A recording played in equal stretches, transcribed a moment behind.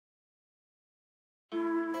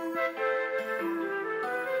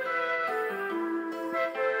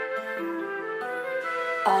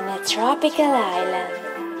On a tropical island,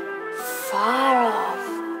 far off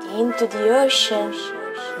into the ocean,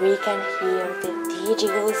 we can hear the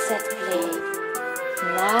DiGiGHOULS at play.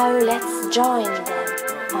 Now let's join them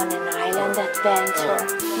on an island adventure.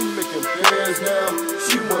 He making bands now,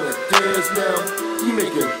 she wanna dance now. He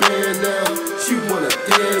making bands now, she wanna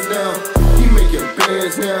dance now. He making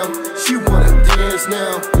bands now, she wanna dance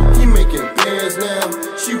now. He making bands now,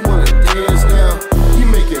 she wanna dance now. He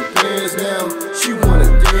making bands now, she wanna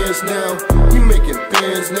dance now. He making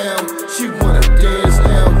bands now, she wanna dance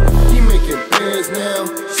now. He making bands now,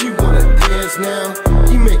 she wanna dance now.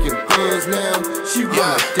 He making bands now, she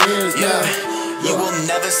wanna dance now. You will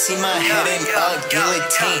never see my head in a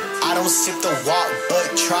guillotine. I don't sip the walk,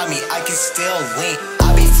 but try me, I can still lean.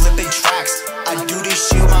 I be flipping tracks, I do this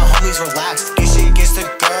shit, my homies relax. This shit gets the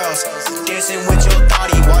girls dancing with your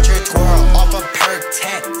thotty, watch her twirl. Off a perk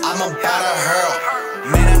 10, I'm about to hurl.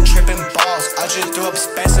 Man, I'm tripping balls, I just threw up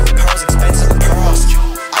expensive pearls,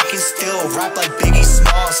 I can still rap like Biggie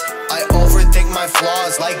Smalls. I overthink my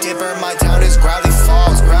flaws, like Dipper, my town is Gravity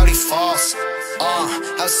Falls, Gravity Falls.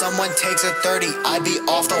 How someone takes a 30, I be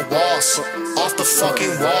off the walls, off the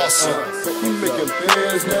fucking walls. He making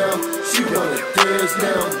bands now, she wanna dance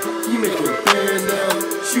now. He making bands now,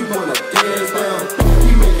 she wanna dance now.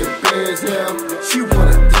 He making bands now, she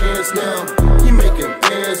wanna dance now. He making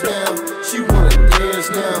bands now, she wanna dance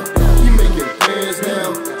now. He making bands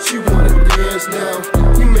now, she wanna dance now.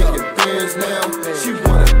 He making bands now, she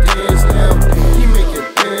wanna dance now. He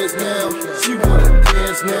making bands now, she wanna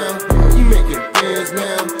dance now. He making bands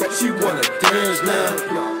now, she wanna dance now.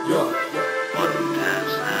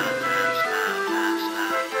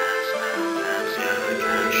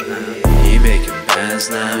 He making bands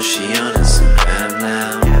now, she on Instagram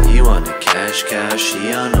now. He want a cash cow,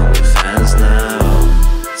 she on OnlyFans now.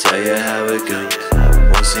 Tell you how it goes.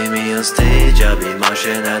 Won't see me on stage, I'll be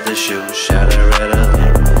moshing at the show. Shout out Red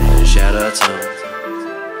Alert, shout out Tom.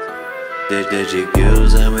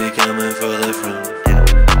 DiGiGHOULS and we coming for the front.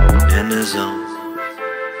 In the zone,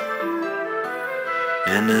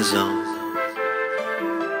 in the zone.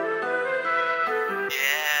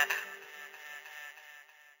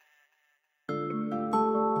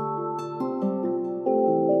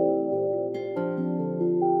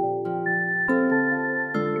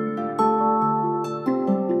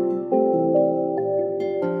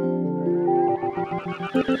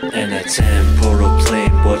 In a temporal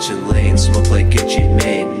plane, watching lanes smoke like Gucci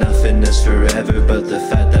Mane. Nothing is forever but the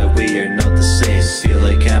fact that we are not the same. Feel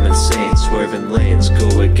like I'm insane, swerving lanes,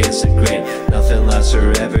 go against the grain. Nothing lasts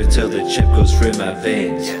forever till the chip goes through my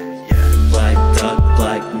veins. Black dog,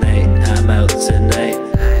 black night, I'm out tonight.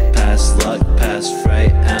 Past luck, past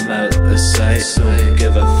fright, I'm out of sight. Don't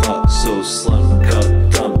give a fuck, so slump, got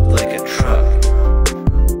dumped like a truck.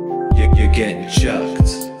 You're getting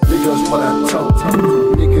chucked. Because what I told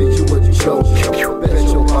you, nigga, you a joke. Bet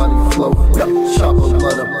your body float, chop a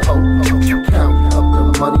lot of poke. Count up the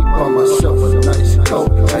money, buy myself a nice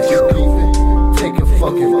coat. As you beefing, take a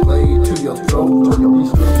fucking blade to your throat.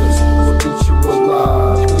 These niggas will eat you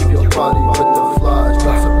alive. Leave your body with the flies,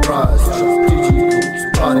 not surprised. DiGiGHOULS,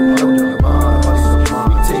 body on your mind.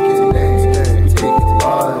 We taking names, we taking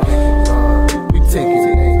lives. We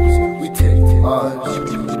taking names, we taking lives.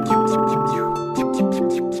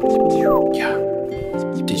 Yeah,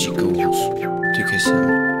 DiGiGHOULS, took us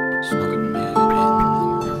some smoking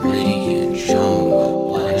Meridian Jungle.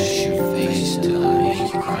 Blast your face till I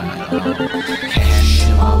make you cry. Cash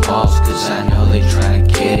in my balls, cause I know they tryna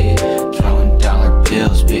get it. Throwing dollar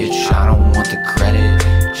bills, bitch, I don't want the credit.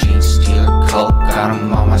 Jeans, stealer, coke, got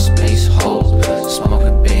 'em on my space hold.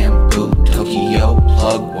 Smoking bamboo, Tokyo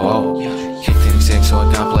plug, whoa. Kicked in exec, so I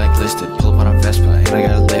got blacklisted. Pull up on a Vespa, and I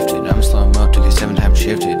got it lifted. I'm slow mo, took it 7 times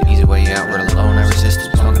shifted. Easy way out, we're alone, I resisted.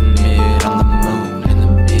 Smoking mid on the moon, in the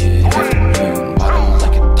mid-afternoon. Bottom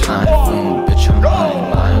like a typhoon, bitch, I'm hunting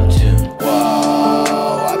my own tune.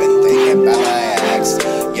 Whoa, I've been thinking about my ex.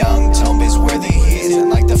 Young tonb is where the heat and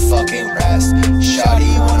like the fucking rest.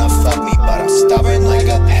 Shawty wanna fuck me, but I'm stubborn like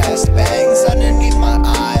a pest. Bangs underneath my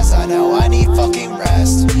eyes, I know I need fucking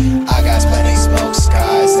rest. I got plenty smoke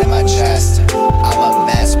skies in my chest. I'm a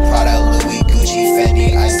mess, Prada, Louis, Gucci,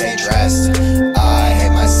 Fendi, I stay dressed. I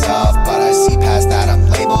hate myself, but I see past that, I'm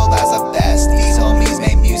labeled as a best. These homies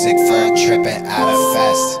make music for tripping at a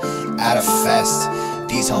fest, at a fest.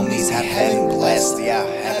 These homies have heaven blessed, yeah,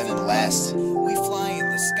 heaven blessed. We fly in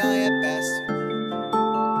the sky at best.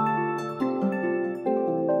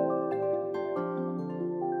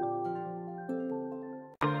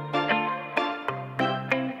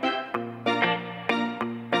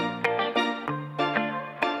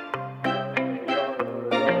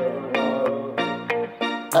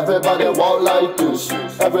 Everybody walk like this,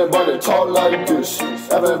 everybody talk like this,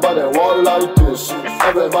 everybody walk like this,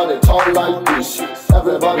 everybody talk like this,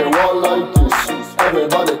 everybody walk like this,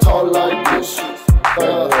 everybody talk like this.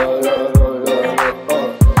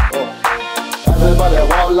 Everybody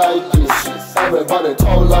walk like this, everybody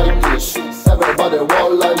talk like this, everybody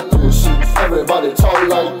walk like this, everybody talk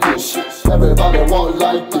like this, everybody walk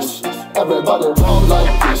like this, everybody walk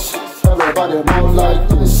like this, everybody walk like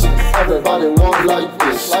this, everybody walk like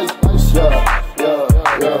this, yeah, yeah,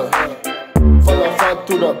 yeah. From the front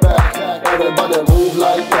to the back, everybody move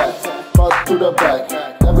like that, front to the back,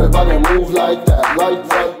 everybody move like that, like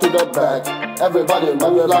front to the back, everybody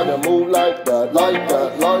move like that, like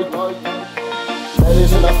that, like that.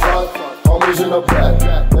 Ladies in the front, homies in the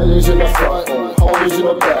back. Ladies in the front, homies in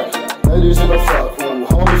the back. Ladies in the front,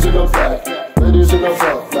 homies in the back. Ladies in the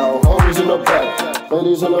front, now homies in the back.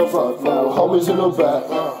 Ladies in the front, now homies in the back.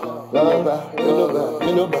 In the back, in the back,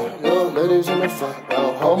 in the back. Ladies in the front,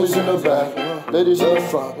 now homies in the back. Ladies in the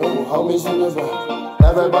front, homies in the back.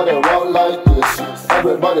 Everybody walk like this.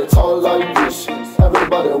 Everybody talk like this.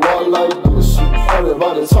 Everybody walk like this.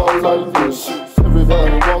 Everybody talk like this.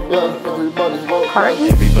 Everybody walk, yeah, everybody walk. Tartan?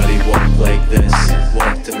 Everybody walk like this.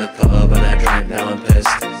 Walked in the pub and I drank, now I'm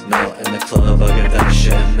pissed. Not in the club, I'll give that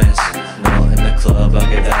shit a miss. Not in the club, I'll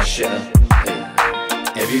give that shit a...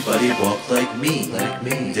 Everybody walk like me, like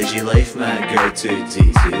me. DiGiGHOULS, my girl to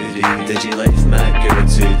D. DiGiGHOULS, my girl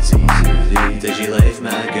to D. DiGiGHOULS,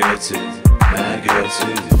 my girl to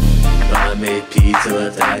I made P till I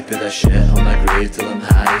die, put that shit on my grave till I'm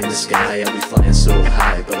high in the sky. I'll be flying so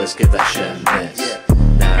high, but let's give that shit a miss.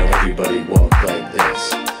 Now everybody walk like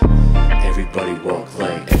this. Everybody walk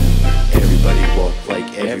like, everybody walk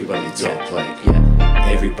like, everybody talk like,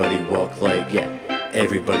 yeah. Everybody walk like, yeah.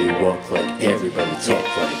 Everybody walk like, everybody talk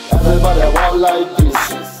like. Everybody walk like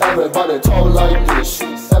this. Everybody talk like this.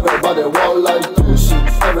 Everybody walk like this.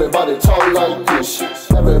 Everybody talk like this.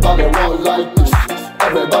 Everybody walk like this.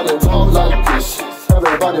 Everybody walk like this.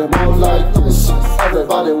 Everybody walk like this.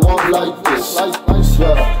 Everybody walk like this. Like this,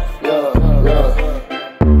 yeah, yeah, yeah.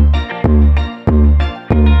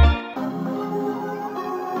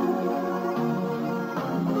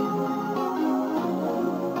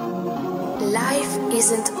 Life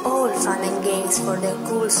isn't all fun and games for the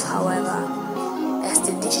ghouls, however. As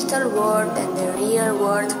the digital world and the real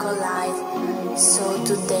world collide, so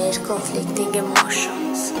do their conflicting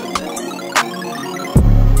emotions.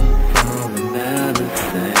 Falling out of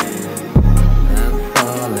fame, I'm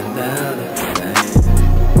falling out of fame,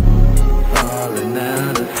 falling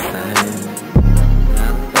out of fame,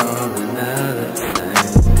 I'm falling out of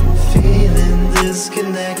fame. Feeling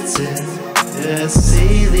disconnected, I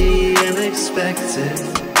see the unexpected.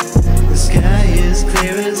 The sky is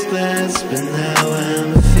clear as glass, but now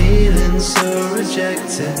I'm feeling so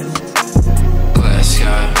rejected. Glass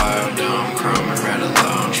sky, biodome, chrome and red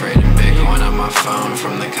alone. Trading Bitcoin on my phone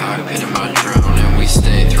from the cockpit of my drone. And we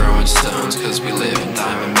stay throwing stones cause we live in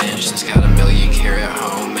diamond mansions. Got a million carry at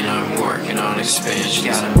home and I'm working on expansion.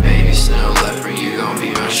 Got a baby snow leopard, you gon'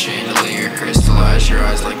 be my chandelier. Crystallize your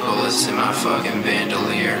eyes like bullets in my fucking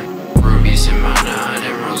bandolier. Rubies in my 9,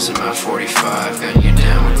 emeralds in my 45. Got you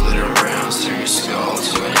down with glitter rounds, turn your skull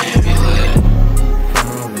to an amulet.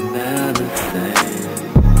 Falling out of fame,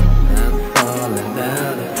 I'm falling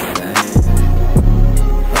out of fame,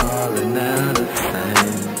 falling out of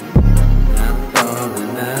fame, I'm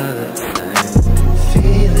falling out of fame.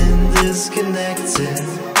 Feeling disconnected,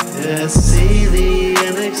 I see the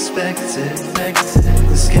unexpected.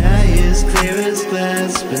 The sky is clear as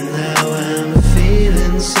glass, but now I'm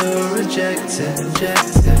feeling so rejected.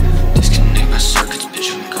 Disconnect my circuits,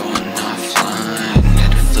 bitch, I'm going offline.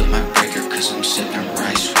 Had to flip my breaker cause I'm sipping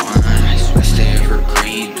rice wine. I stay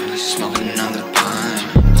evergreen, smoking another pine.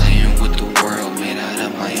 Playing with the world, made out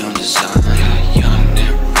of my own design. Got young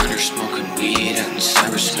net runner, smoking weed out in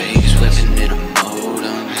cyberspace. Living in a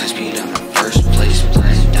modem, high speed, I'm in first place.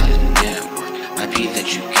 Playing down the network, IP that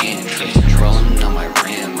you can't trace. Rolling on my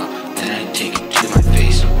RAM up, then I take it to my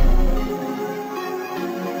face.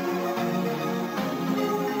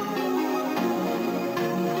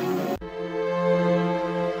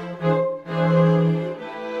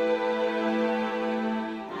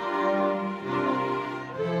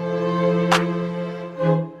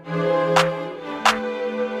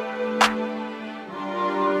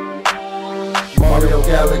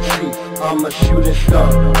 Galaxy, I'm a shooting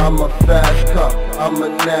star, I'm a fast car, I'm a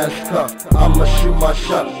NASCAR, I'ma shoot my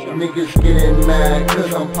shot. Niggas getting mad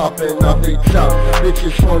cause I'm popping off they top.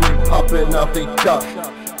 Bitches only popping off they top.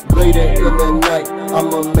 Later in the night,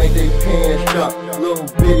 I'ma make they pants drop. Little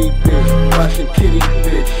bitty bitch, watching kitty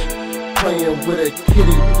bitch. playing with a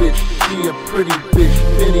kitty bitch. She a pretty bitch,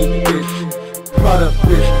 penny bitch, product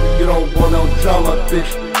bitch. You don't want no drama,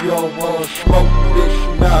 bitch. You don't want no smoke, bitch.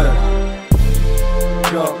 Nada.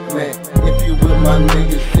 Jump, man. If you with my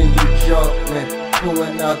niggas, then you jump, man.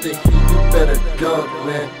 Pulling out the heat, you better dump,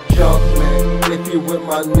 man. Jump, man. If you with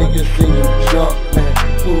my niggas, then you jump, man.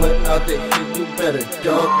 Pulling out the heat, you better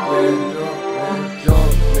dump, man.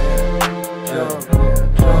 Jump, man. Jump,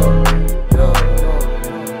 man.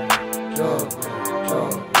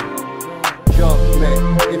 Jump, man.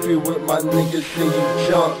 If you with my niggas, then you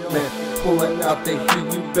jump, man. Pulling out the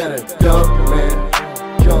heat, you better dump, man.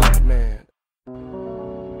 Jump, man.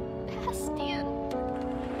 Bastian,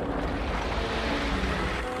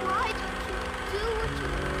 why did you do what you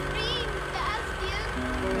dreamed, Bastian?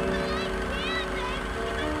 But I can't,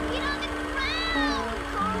 get on the ground,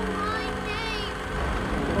 call my name.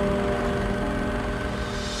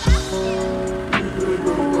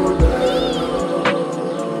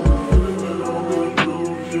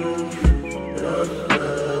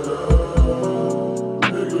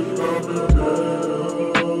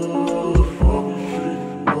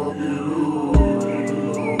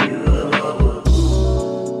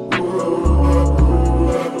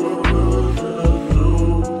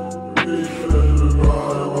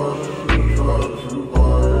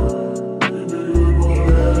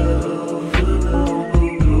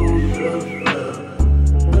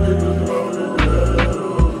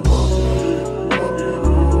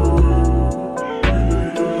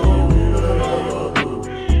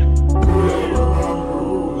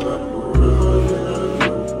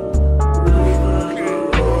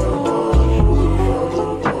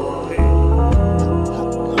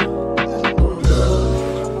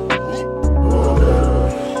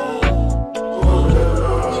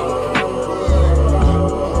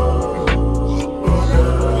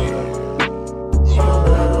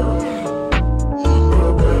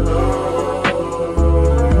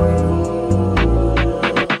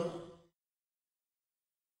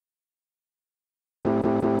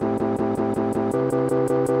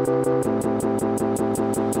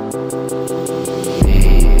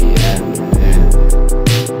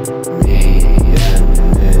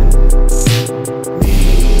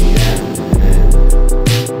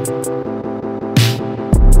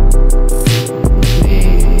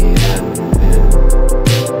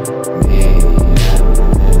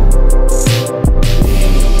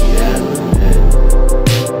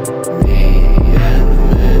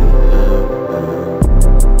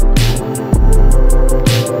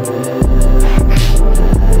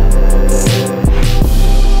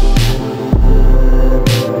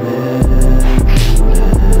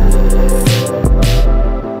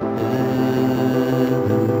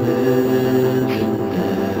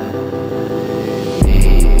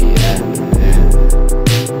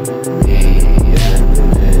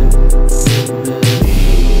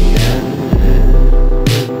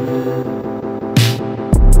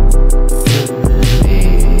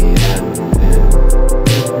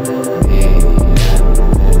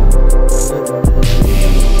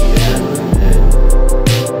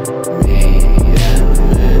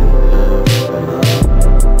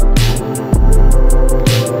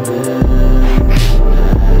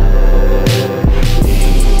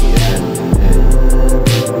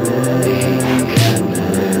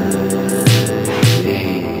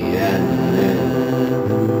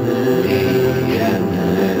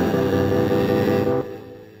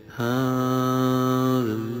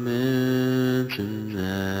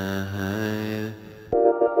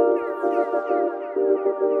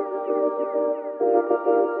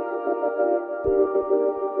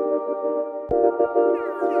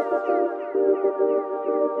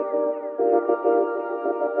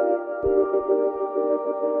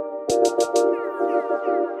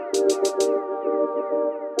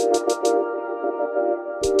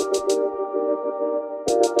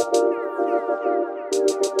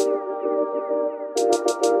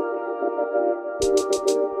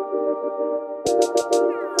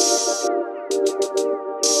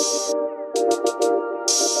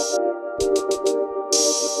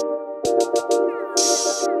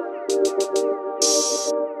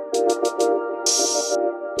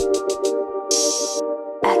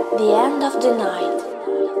 the end of the night,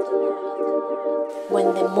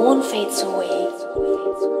 when the moon fades away,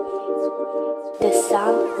 the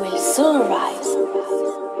sun will soon rise,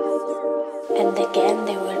 and again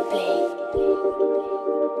they will play.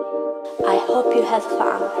 I hope you had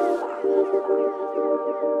fun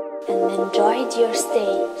and enjoyed your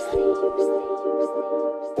stay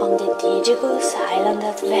on the DiGiGHOULS Island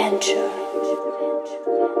adventure.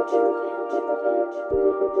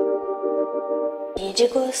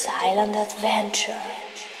 DiGiGHOULS Island adventure.